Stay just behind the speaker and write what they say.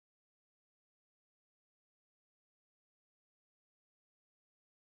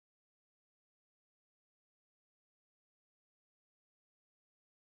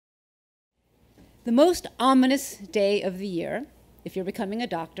The most ominous day of the year, if you're becoming a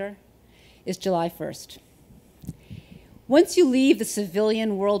doctor, is July 1st. Once you leave the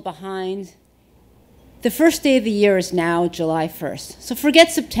civilian world behind, the first day of the year is now July 1st. So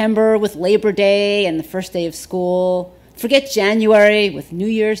forget September with Labor Day and the first day of school. Forget January with New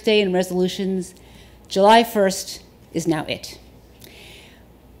Year's Day and resolutions. July 1st is now it.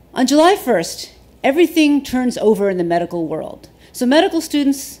 On July 1st, everything turns over in the medical world. So medical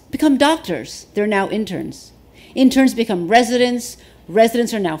students become doctors. They're now interns. Interns become residents.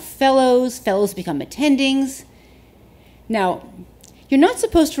 Residents are now fellows. Fellows become attendings. Now, you're not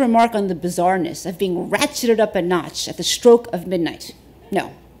supposed to remark on the bizarreness of being ratcheted up a notch at the stroke of midnight.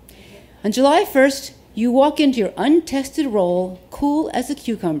 No. On July 1st, you walk into your untested role, cool as a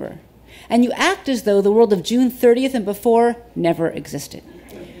cucumber, and you act as though the world of June 30th and before never existed.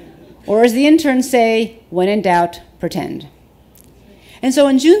 Or as the interns say, when in doubt, pretend. And so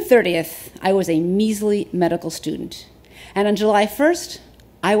on June 30th, I was a measly medical student. And on July 1st,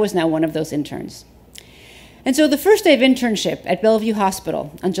 I was now one of those interns. And so the first day of internship at Bellevue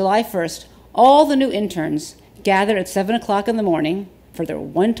Hospital on July 1st, all the new interns gathered at 7 o'clock in the morning for their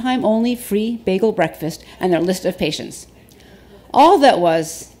one-time only free bagel breakfast and their list of patients. All that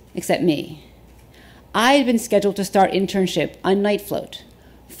was, except me. I had been scheduled to start internship on night float,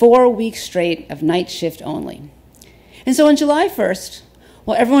 4 weeks straight of night shift only. And so on July 1st,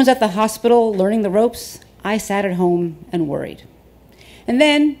 while everyone's at the hospital learning the ropes, I sat at home and worried. And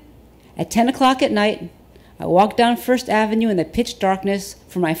then, at 10 o'clock at night, I walked down First Avenue in the pitch darkness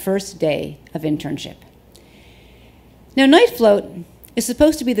for my first day of internship. Now, night float is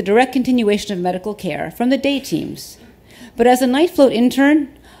supposed to be the direct continuation of medical care from the day teams. But as a night float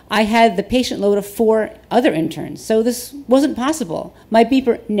intern, I had the patient load of 4 other interns, so this wasn't possible. My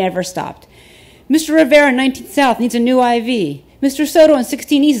beeper never stopped. Mr. Rivera in 19th South needs a new IV. Mr. Soto in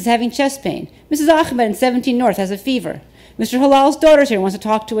 16 East is having chest pain. Mrs. Ahmed in 17 North has a fever. Mr. Halal's daughter's here and wants to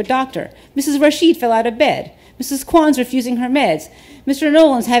talk to a doctor. Mrs. Rashid fell out of bed. Mrs. Kwan's refusing her meds. Mr.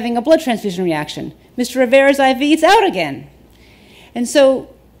 Nolan's having a blood transfusion reaction. Mr. Rivera's IV is out again. And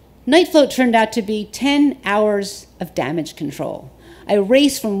so night float turned out to be 10 hours of damage control. I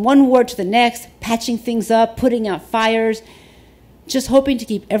raced from one ward to the next, patching things up, putting out fires, just hoping to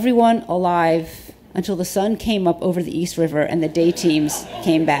keep everyone alive until the sun came up over the East River and the day teams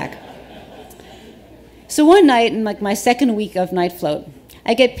came back. So one night, in my second week of night float,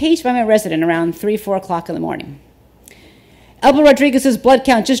 I get paged by my resident around 3, 4 o'clock in the morning. Elba Rodriguez's blood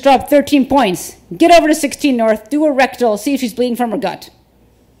count just dropped 13 points. Get over to 16 North, do a rectal, see if she's bleeding from her gut.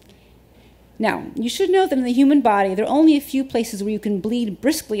 Now, you should know that in the human body, there are only a few places where you can bleed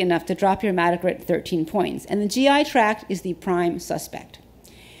briskly enough to drop your hematocrit 13 points, and the GI tract is the prime suspect.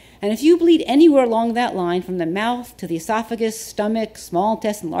 And if you bleed anywhere along that line, from the mouth to the esophagus, stomach, small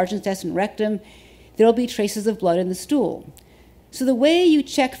intestine, large intestine, rectum, there will be traces of blood in the stool. So the way you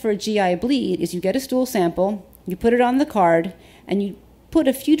check for a GI bleed is you get a stool sample, you put it on the card, and you put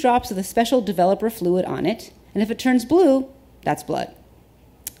a few drops of the special developer fluid on it, and if it turns blue, that's blood.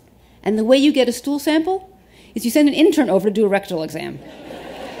 And the way you get a stool sample is you send an intern over to do a rectal exam.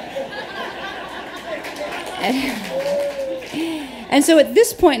 And so at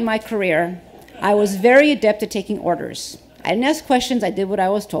this point in my career, I was very adept at taking orders. I didn't ask questions, I did what I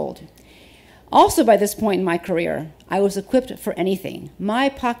was told. Also by this point in my career, I was equipped for anything. My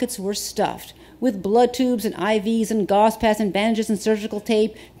pockets were stuffed with blood tubes and IVs and gauze pads and bandages and surgical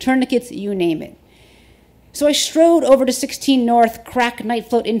tape, tourniquets, you name it. So I strode over to 16 North, crack night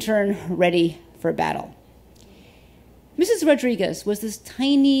float intern, ready for battle. Mrs. Rodriguez was this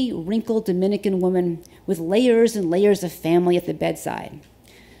tiny, wrinkled Dominican woman with layers and layers of family at the bedside.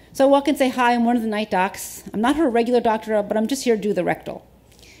 So I walk and say, hi, I'm one of the night docs. I'm not her regular doctor, but I'm just here to do the rectal.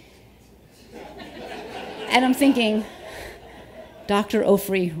 And I'm thinking, Dr.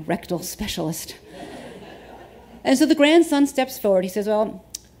 Ofri, rectal specialist. And so the grandson steps forward. He says, well,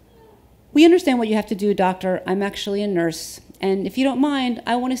 we understand what you have to do, doctor. I'm actually a nurse. And if you don't mind,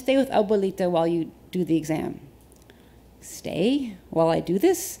 I want to stay with Abuelita while you do the exam. Stay while I do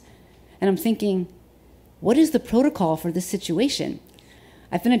this? And I'm thinking, what is the protocol for this situation?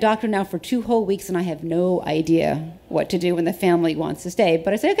 I've been a doctor now for 2 whole weeks, and I have no idea what to do when the family wants to stay.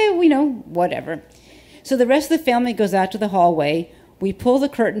 But I say, okay, whatever. So the rest of the family goes out to the hallway. We pull the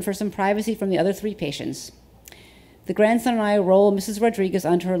curtain for some privacy from the other 3 patients. The grandson and I roll Mrs. Rodriguez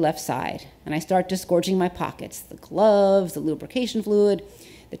onto her left side, and I start disgorging my pockets, the gloves, the lubrication fluid,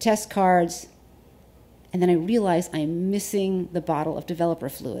 the test cards, and then I realize I'm missing the bottle of developer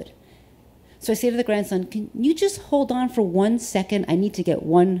fluid. So I say to the grandson, can you just hold on for 1 second? I need to get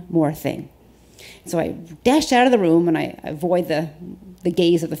one more thing. So I dash out of the room, and I avoid the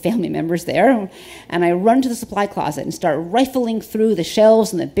gaze of the family members there, and I run to the supply closet and start rifling through the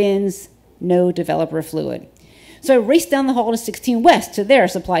shelves and the bins. No developer fluid. So I race down the hall to 16 West to their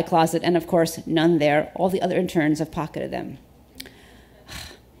supply closet, and of course, none there. All the other interns have pocketed them.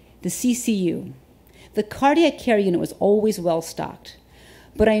 The CCU. The cardiac care unit was always well stocked,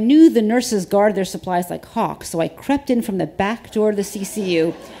 but I knew the nurses guard their supplies like hawks, so I crept in from the back door of the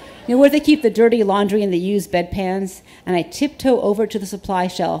CCU, where they keep the dirty laundry and the used bedpans, and I tiptoe over to the supply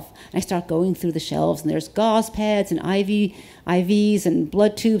shelf, and I start going through the shelves, and there's gauze pads and IVs and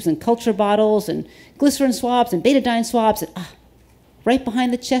blood tubes and culture bottles and glycerin swabs and betadine swabs, and right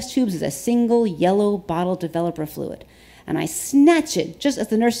behind the chest tubes is a single yellow bottle developer fluid. And I snatch it just as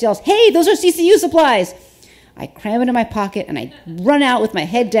the nurse yells, "Hey, those are CCU supplies!" I cram it in my pocket, and I run out with my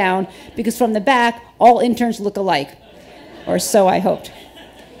head down, because from the back, all interns look alike. Or so I hoped.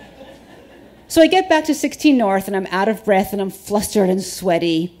 So I get back to 16 North, and I'm out of breath, and I'm flustered and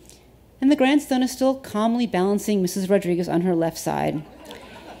sweaty. And the grandson is still calmly balancing Mrs. Rodriguez on her left side.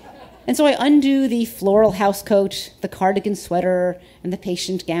 And so I undo the floral house coat, the cardigan sweater, and the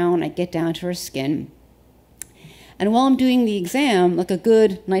patient gown. I get down to her skin. And while I'm doing the exam, like a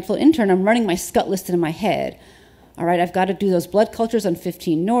good Nightfall intern, I'm running my scut list in my head. All right, I've got to do those blood cultures on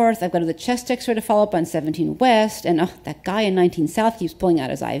 15 North. I've got to do the chest x-ray to follow up on 17 West. And that guy in 19 South keeps pulling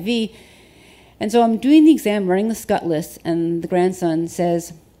out his IV. And so I'm doing the exam, running the scut list, and the grandson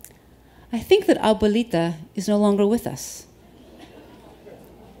says, "I think that Abuelita is no longer with us."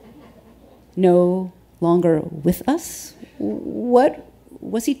 No longer with us? What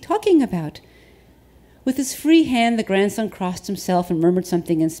was he talking about? With his free hand, the grandson crossed himself and murmured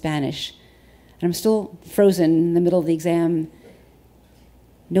something in Spanish. And I'm still frozen in the middle of the exam.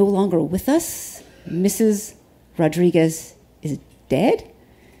 No longer with us? Mrs. Rodriguez is dead?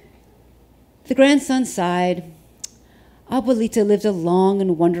 The grandson sighed. Abuelita lived a long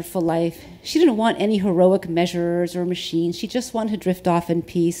and wonderful life. She didn't want any heroic measures or machines. She just wanted to drift off in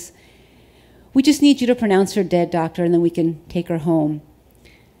peace. We just need you to pronounce her dead, doctor, and then we can take her home.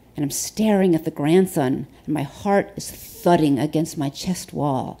 And I'm staring at the grandson, and my heart is thudding against my chest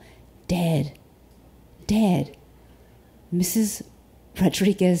wall. Dead. Dead. Mrs.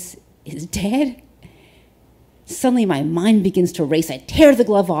 Rodriguez is dead? Suddenly my mind begins to race. I tear the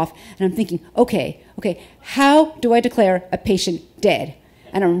glove off, and I'm thinking, okay, how do I declare a patient dead?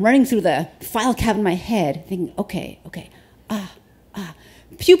 And I'm running through the file cabinet in my head, thinking, okay,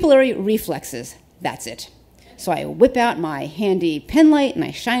 pupillary reflexes, that's it. So I whip out my handy pen light, and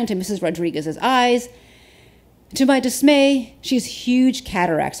I shine into Mrs. Rodriguez's eyes. To my dismay, she has huge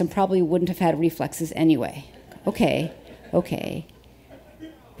cataracts and probably wouldn't have had reflexes anyway. Okay.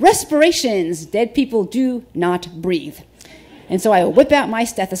 Respirations. Dead people do not breathe. And so I whip out my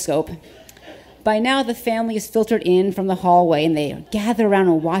stethoscope. By now, the family is filtered in from the hallway, and they gather around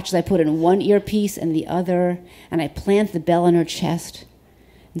and watch as I put in one earpiece and the other, and I plant the bell on her chest.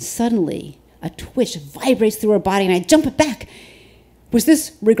 And suddenly, a twitch vibrates through her body, and I jump back. Was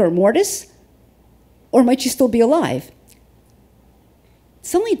this rigor mortis? Or might she still be alive? It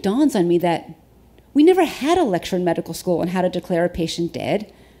suddenly dawns on me that we never had a lecture in medical school on how to declare a patient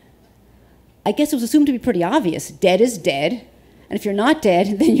dead. I guess it was assumed to be pretty obvious. Dead is dead, and if you're not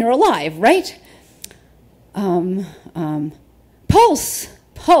dead, then you're alive, right? Pulse,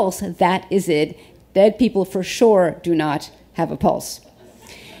 that is it. Dead people for sure do not have a pulse.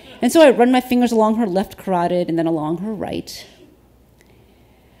 And so I run my fingers along her left carotid and then along her right.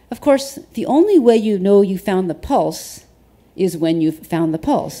 Of course, the only way you know you found the pulse is when you've found the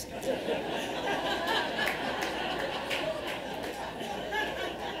pulse.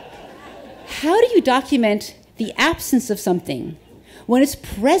 How do you document the absence of something when its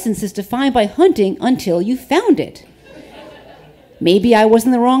presence is defined by hunting until you found it? Maybe I was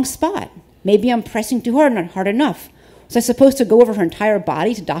in the wrong spot. Maybe I'm pressing too hard, not hard enough. Was I supposed to go over her entire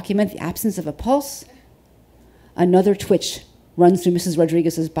body to document the absence of a pulse? Another twitch runs through Mrs.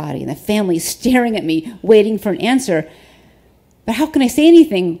 Rodriguez's body, and the family is staring at me, waiting for an answer. But how can I say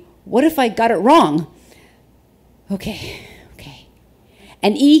anything? What if I got it wrong? Okay.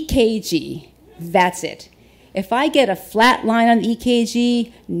 An EKG, that's it. If I get a flat line on the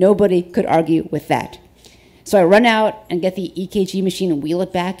EKG, nobody could argue with that. So I run out and get the EKG machine and wheel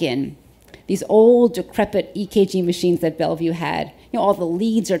it back in. These old, decrepit EKG machines that Bellevue had. All the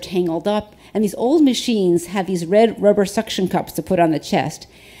leads are tangled up, and these old machines have these red rubber suction cups to put on the chest.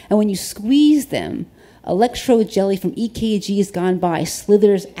 And when you squeeze them, electrode jelly from EKGs gone by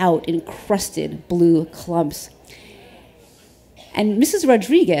slithers out in crusted blue clumps. And Mrs.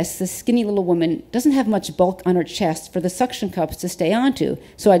 Rodriguez, the skinny little woman, doesn't have much bulk on her chest for the suction cups to stay onto.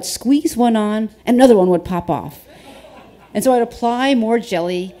 So I'd squeeze one on, and another one would pop off. And so I'd apply more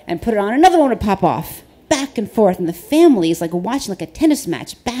jelly and put it on, another one would pop off. Back and forth. And the family is like watching like a tennis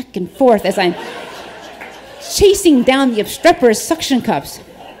match, back and forth as I'm chasing down the obstreperous suction cups.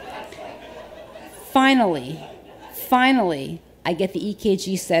 Finally, I get the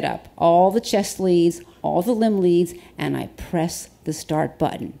EKG set up, all the chest leads, all the limb leads, and I press the start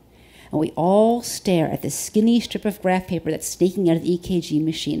button. And we all stare at this skinny strip of graph paper that's snaking out of the EKG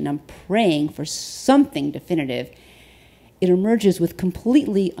machine, and I'm praying for something definitive. It emerges with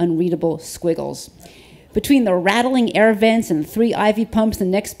completely unreadable squiggles. Between the rattling air vents and the 3 IV pumps the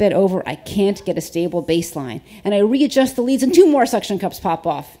next bed over, I can't get a stable baseline. And I readjust the leads and 2 more suction cups pop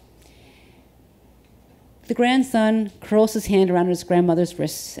off. The grandson curls his hand around his grandmother's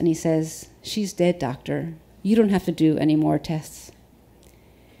wrists and he says, "She's dead, doctor. You don't have to do any more tests."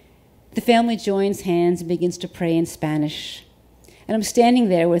 The family joins hands and begins to pray in Spanish. And I'm standing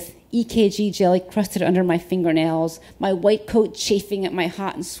there with EKG jelly crusted under my fingernails, my white coat chafing at my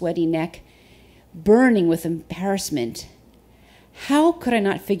hot and sweaty neck, burning with embarrassment. How could I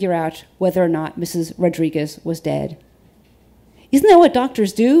not figure out whether or not Mrs. Rodriguez was dead? Isn't that what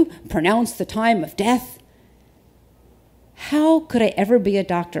doctors do? Pronounce the time of death? How could I ever be a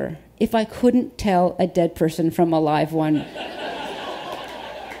doctor if I couldn't tell a dead person from a live one?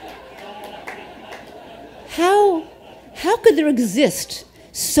 How could there exist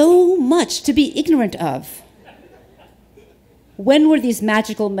so much to be ignorant of? When were these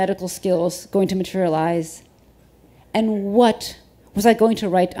magical medical skills going to materialize? And what was I going to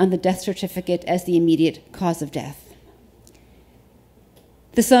write on the death certificate as the immediate cause of death?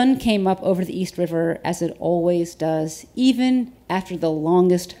 The sun came up over the East River as it always does, even after the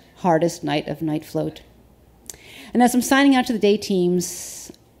longest, hardest night of night float. And as I'm signing out to the day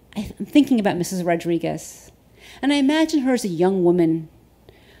teams, I'm thinking about Mrs. Rodriguez. And I imagine her as a young woman,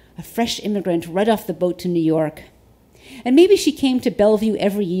 a fresh immigrant right off the boat to New York. And maybe she came to Bellevue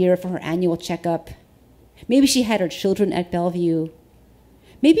every year for her annual checkup. Maybe she had her children at Bellevue.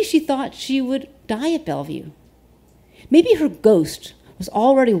 Maybe she thought she would die at Bellevue. Maybe her ghost was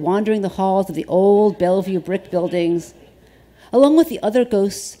already wandering the halls of the old Bellevue brick buildings, along with the other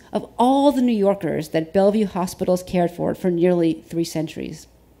ghosts of all the New Yorkers that Bellevue Hospitals cared for nearly 3 centuries.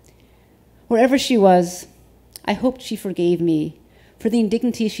 Wherever she was, I hoped she forgave me for the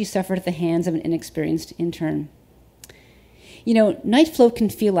indignity she suffered at the hands of an inexperienced intern. You know, night float can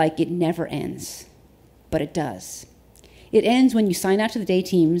feel like it never ends, but it does. It ends when you sign out to the day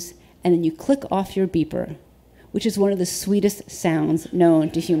teams and then you click off your beeper, which is one of the sweetest sounds known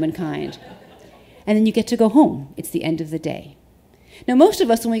to humankind. And then you get to go home. It's the end of the day. Now, most of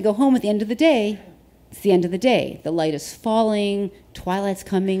us, when we go home at the end of the day, it's the end of the day. The light is falling, twilight's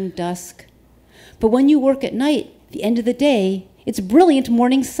coming, dusk. But when you work at night, the end of the day, it's brilliant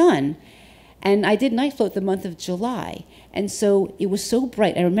morning sun. And I did night float the month of July. And so it was so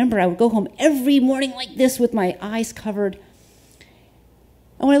bright. I remember I would go home every morning like this with my eyes covered.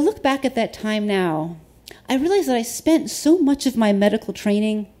 And when I look back at that time now, I realized that I spent so much of my medical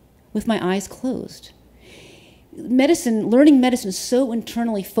training with my eyes closed. Learning medicine is so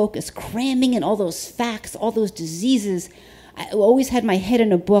internally focused, cramming in all those facts, all those diseases. I always had my head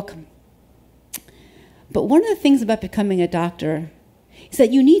in a book. But one of the things about becoming a doctor is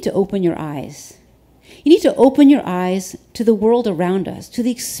that you need to open your eyes. You need to open your eyes to the world around us, to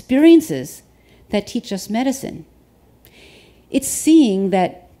the experiences that teach us medicine. It's seeing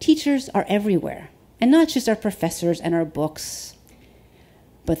that teachers are everywhere, and not just our professors and our books,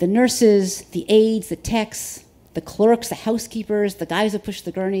 but the nurses, the aides, the techs, the clerks, the housekeepers, the guys who push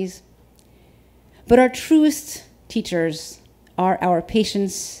the gurneys. But our truest teachers are our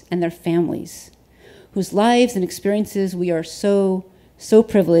patients and their families, whose lives and experiences we are so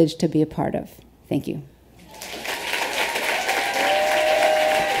privileged to be a part of. Thank you.